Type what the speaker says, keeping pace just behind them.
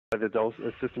the dose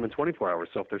system in 24 hours.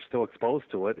 So if they're still exposed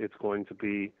to it, it's going to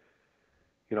be,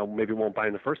 maybe it won't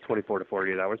bind the first 24 to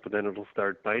 48 hours, but then it'll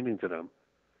start binding to them.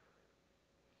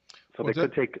 So Well, they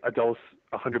could take a dose,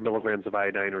 100 milligrams of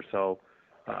iodine or so,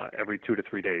 every 2 to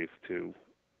 3 days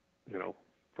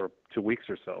for 2 weeks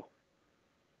or so.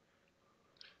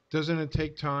 Doesn't it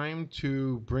take time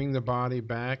to bring the body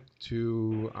back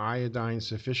to iodine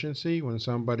sufficiency when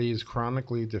somebody is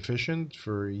chronically deficient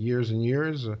for years and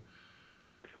years?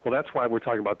 Well, that's why we're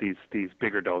talking about these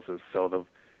bigger doses, so the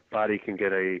body can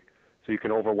get so you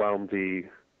can overwhelm the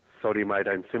sodium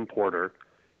iodine symporter,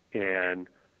 and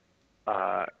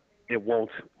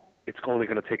it's only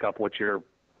going to take up what you're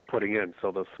putting in.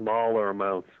 So the smaller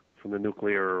amounts from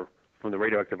the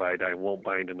radioactive iodine won't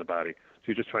bind in the body. So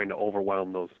you're just trying to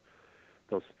overwhelm those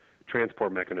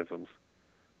transport mechanisms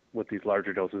with these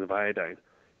larger doses of iodine.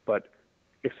 But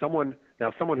if someone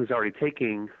who's already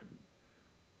taking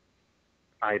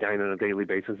iodine on a daily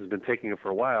basis, has been taking it for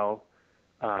a while,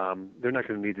 they're not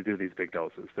going to need to do these big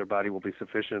doses. Their body will be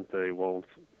sufficient. They won't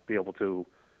be able to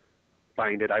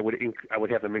bind it. I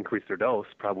would have them increase their dose,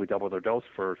 probably double their dose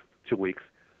for 2 weeks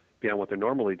beyond what they're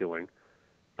normally doing,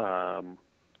 and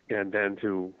then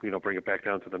to bring it back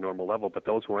down to the normal level. But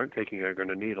those who aren't taking it are going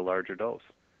to need a larger dose.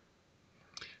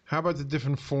 How about the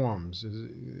different forms?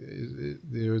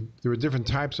 There are different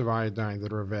types of iodine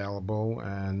that are available,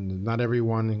 and not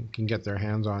everyone can get their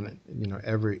hands on it.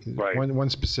 Right. One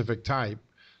specific type.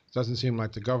 It doesn't seem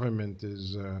like the government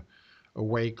is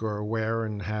awake or aware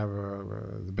and have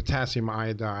the potassium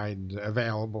iodide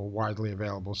widely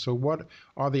available. So what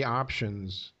are the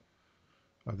options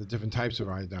of the different types of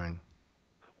iodine?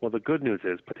 Well, the good news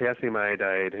is potassium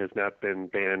iodide has not been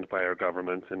banned by our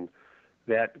government, and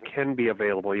that can be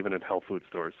available even at health food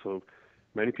stores. So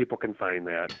many people can find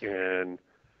that, and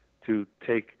to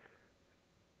take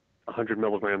 100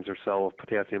 milligrams or so of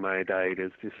potassium iodide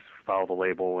is just follow the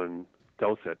label and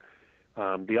dose it.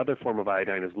 The other form of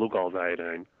iodine is Lugol's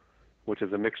iodine, which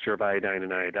is a mixture of iodine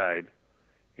and iodide,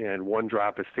 and one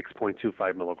drop is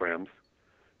 6.25 milligrams.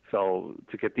 So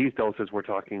to get these doses, we're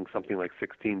talking something like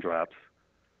 16 drops,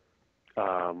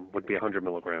 would be 100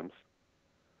 milligrams.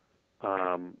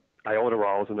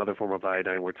 Iodoral is another form of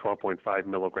iodine. We're 12.5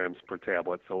 milligrams per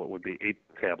tablet, so it would be 8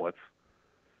 tablets,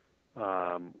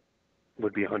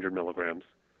 would be 100 milligrams.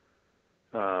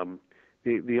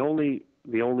 The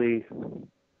only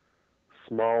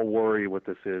small worry with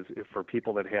this is if for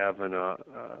people that have a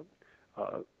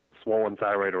swollen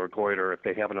thyroid or a goiter, if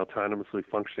they have an autonomously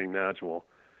functioning nodule,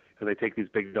 and they take these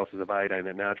big doses of iodine,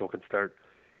 that nodule can start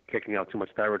kicking out too much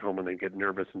thyroid hormone, they get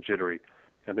nervous and jittery,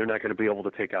 and they're not going to be able to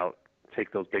take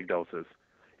those big doses.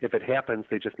 If it happens,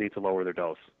 they just need to lower their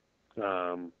dose.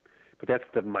 But that's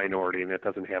the minority, and that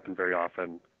doesn't happen very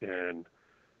often, and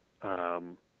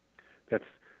that's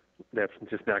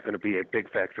just not going to be a big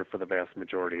factor for the vast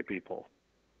majority of people.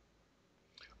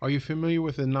 Are you familiar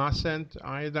with the nascent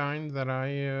iodine that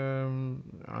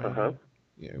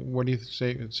what do you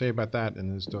say about that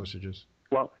in its dosages?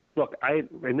 Well, look,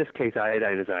 in this case,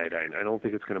 iodine is iodine. I don't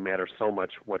think it's going to matter so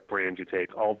much what brand you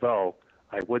take, although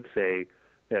I would say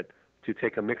that to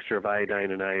take a mixture of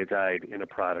iodine and iodide in a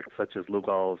product such as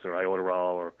Lugol's or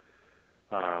Iodoral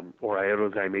or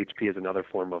Iodozyme HP is another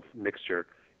form of mixture,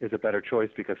 is a better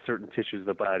choice because certain tissues of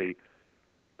the body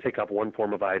take up one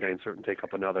form of iodine, certain take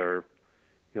up another.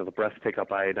 The breasts take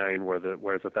up iodine,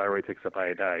 whereas the thyroid takes up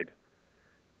iodide.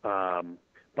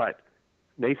 But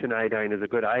nascent iodine is a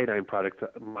good iodine product.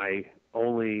 My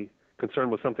only concern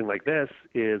with something like this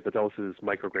is the doses,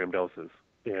 microgram doses,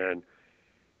 and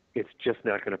it's just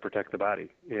not going to protect the body.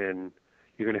 And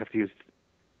you're going to have to use,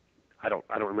 I don't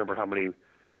remember how many,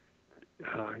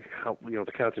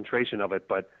 the concentration of it,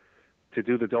 but to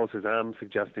do the doses I'm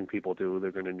suggesting people do,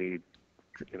 they're going to need,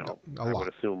 I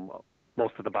would assume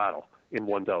most of the bottle in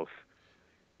one dose.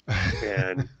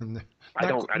 And I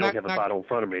don't have a bottle in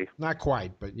front of me. Not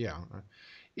quite, but yeah.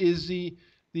 Is the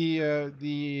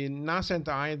nascent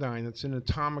iodine, it's in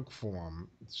atomic form,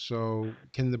 so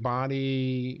can the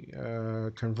body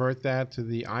convert that to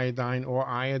the iodine or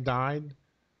iodide?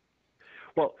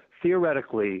 Well,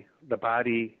 theoretically, the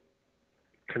body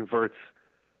converts.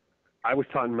 I was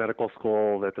taught in medical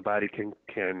school that the body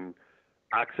can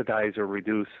oxidize or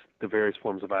reduce the various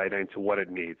forms of iodine to what it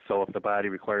needs. So if the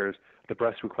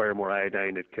breasts require more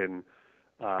iodine, it can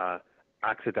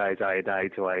oxidize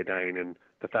iodide to iodine, and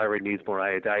the thyroid needs more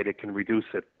iodide, it can reduce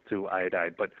it to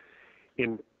iodide. But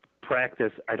in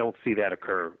practice, I don't see that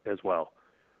occur as well.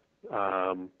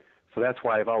 So that's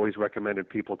why I've always recommended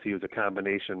people to use a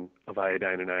combination of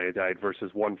iodine and iodide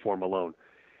versus one form alone.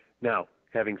 Now,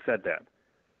 having said that,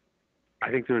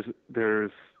 I think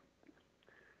there's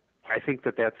I think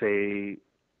that that's a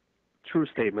true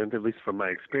statement, at least from my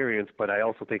experience, but I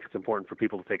also think it's important for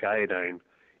people to take iodine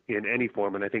in any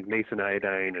form, and I think nascent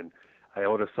iodine and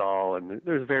iodosyl, and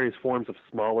there's various forms of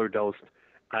smaller dosed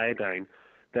iodine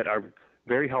that are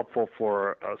very helpful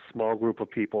for a small group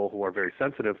of people who are very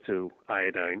sensitive to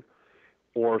iodine,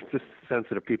 or just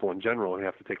sensitive people in general who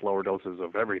have to take lower doses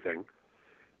of everything.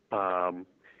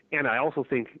 And I also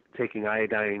think taking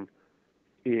iodine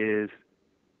is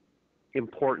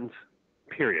important,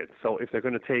 period. So if they're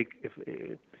going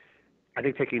to I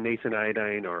think taking nascent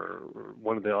iodine or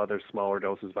one of the other smaller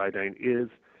doses of iodine is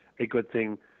a good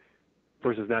thing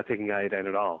versus not taking iodine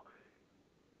at all.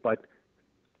 But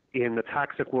in the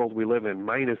toxic world we live in,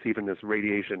 minus even this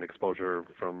radiation exposure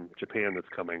from Japan that's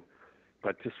coming,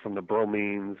 but just from the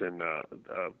bromines and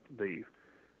the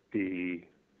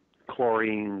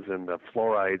chlorines and the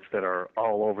fluorides that are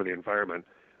all over the environment,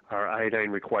 our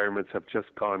iodine requirements have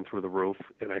just gone through the roof.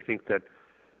 And I think that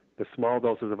the small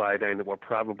doses of iodine that were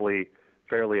probably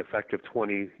fairly effective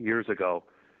 20 years ago,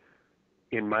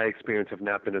 in my experience, have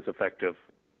not been as effective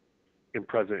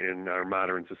in our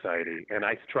modern society. And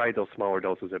I tried those smaller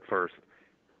doses at first,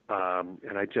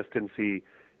 and I just didn't see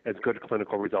as good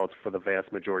clinical results for the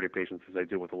vast majority of patients as I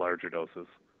do with the larger doses.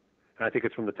 And I think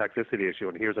it's from the toxicity issue.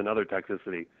 And here's another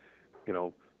toxicity,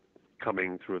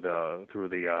 coming through the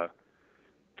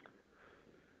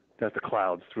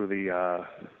clouds, through the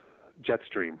jet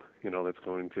stream, that's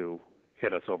going to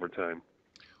hit us over time.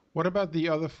 What about the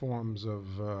other forms of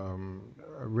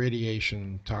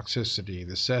radiation toxicity,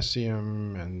 the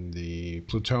cesium and the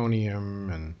plutonium,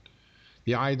 and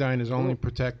the iodine is only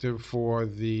protective for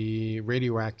the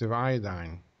radioactive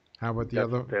iodine? How about the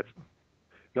other?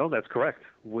 No, that's correct.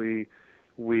 The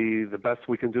best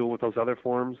we can do with those other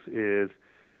forms is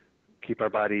keep our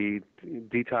body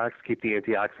detox, keep the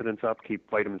antioxidants up, keep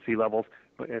vitamin C levels.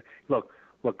 But look,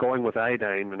 going with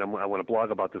iodine, and I want to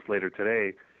blog about this later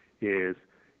today, is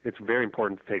it's very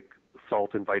important to take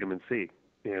salt and vitamin C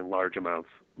in large amounts,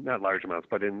 not large amounts,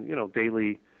 but in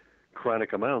daily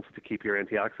chronic amounts to keep your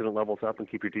antioxidant levels up and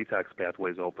keep your detox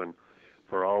pathways open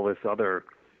for all this other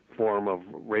form of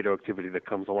radioactivity that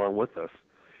comes along with this.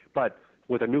 But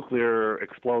with a nuclear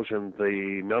explosion,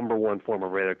 the number one form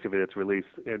of radioactivity that's released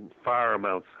in far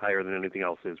amounts higher than anything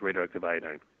else is radioactive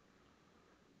iodine.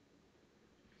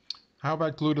 How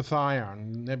about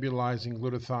glutathione, nebulizing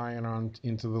glutathione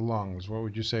into the lungs? What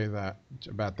would you say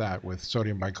about that with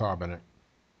sodium bicarbonate?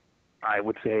 I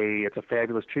would say it's a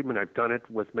fabulous treatment. I've done it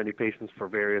with many patients for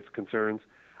various concerns.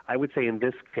 I would say in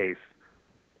this case,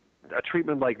 a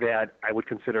treatment like that I would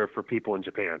consider for people in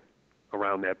Japan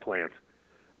around that plant.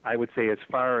 I would say as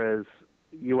far as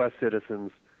U.S.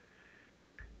 citizens,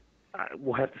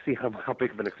 we'll have to see how big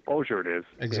of an exposure it is.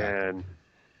 Exactly. And,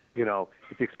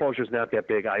 if the exposure is not that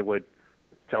big, I would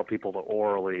tell people to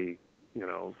orally,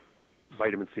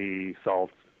 vitamin C,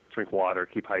 salt, drink water,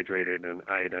 keep hydrated, and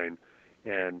iodine.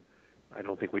 And I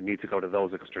don't think we need to go to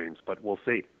those extremes, but we'll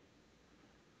see.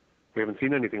 We haven't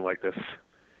seen anything like this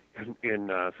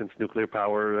since nuclear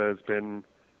power has been.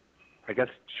 I guess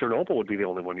Chernobyl would be the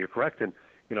only one. You're correct, and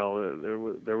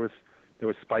there was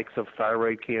spikes of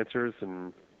thyroid cancers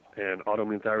and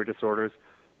autoimmune thyroid disorders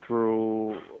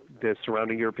through the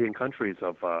surrounding European countries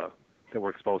that were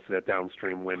exposed to that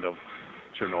downstream wind of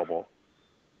Chernobyl.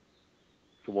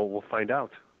 So we'll find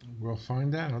out. We'll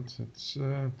find out.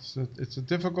 It's a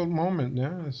difficult moment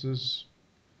now.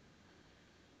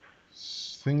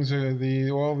 Things are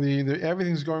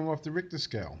everything's going off the Richter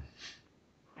scale,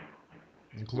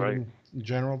 including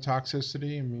general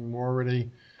toxicity. I mean, we're already.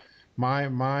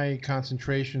 My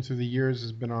concentration through the years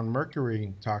has been on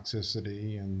mercury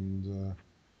toxicity and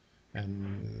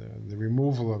the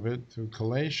removal of it through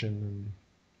chelation. And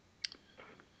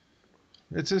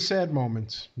it's a sad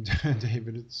moment,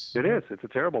 David. It is. It's a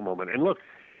terrible moment. And look,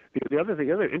 the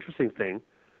other interesting thing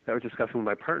that I was discussing with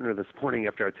my partner this morning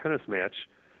after our tennis match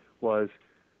was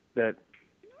that,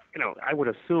 I would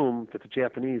assume that the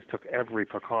Japanese took every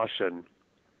precaution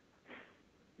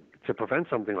to prevent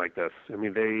something like this. I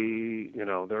mean,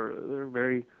 they're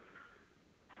very,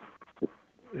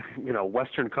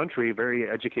 Western country, very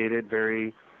educated,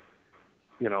 very,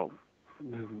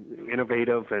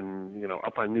 innovative and,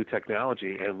 up on new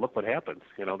technology. And look what happens,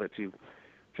 that you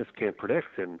just can't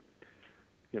predict. And,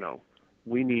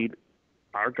 we need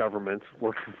our governments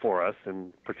working for us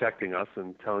and protecting us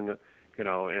and telling us,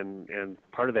 and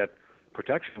part of that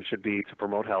protection should be to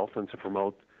promote health and to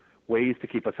promote ways to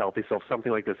keep us healthy. So if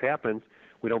something like this happens,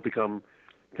 we don't become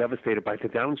devastated by the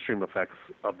downstream effects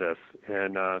of this.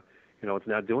 And, it's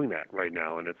not doing that right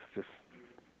now. And it's just,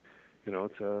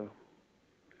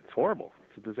 it's horrible.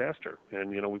 it's a disaster. And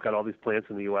we've got all these plants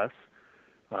in the U.S.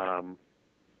 I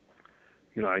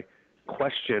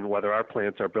question whether our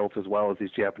plants are built as well as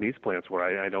these Japanese plants were.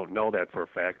 I don't know that for a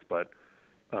fact, but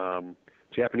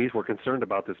Japanese were concerned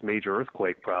about this major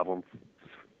earthquake problem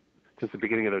since the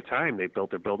beginning of their time. They built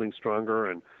their buildings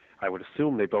stronger, and I would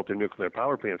assume they built their nuclear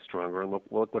power plants stronger, and look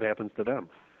what happens to them.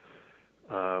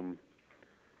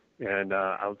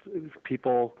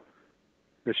 People,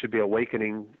 this should be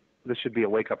awakening. This should be a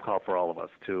wake-up call for all of us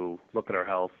to look at our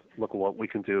health, look at what we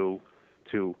can do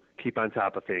to keep on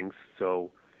top of things. So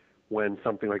when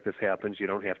something like this happens, you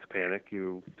don't have to panic.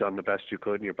 You've done the best you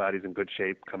could, and your body's in good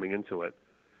shape coming into it,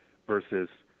 versus,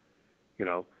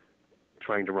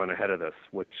 trying to run ahead of this,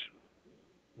 which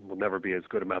will never be as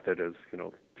good a method as,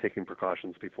 taking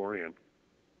precautions beforehand.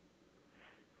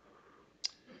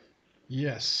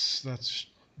 Yes, that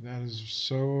is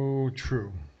so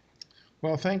true.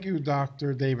 Well, thank you,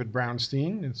 Dr. David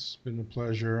Brownstein. It's been a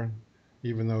pleasure,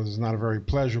 even though this is not a very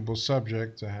pleasurable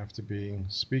subject to have to be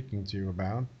speaking to you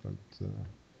about, but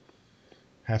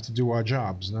have to do our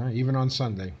jobs, no? Even on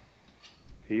Sunday.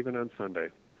 Even on Sunday.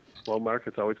 Well, Mark,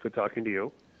 it's always good talking to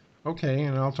you. Okay,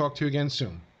 and I'll talk to you again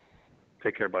soon.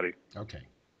 Take care, buddy. Okay,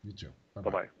 you too.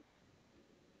 Bye-bye.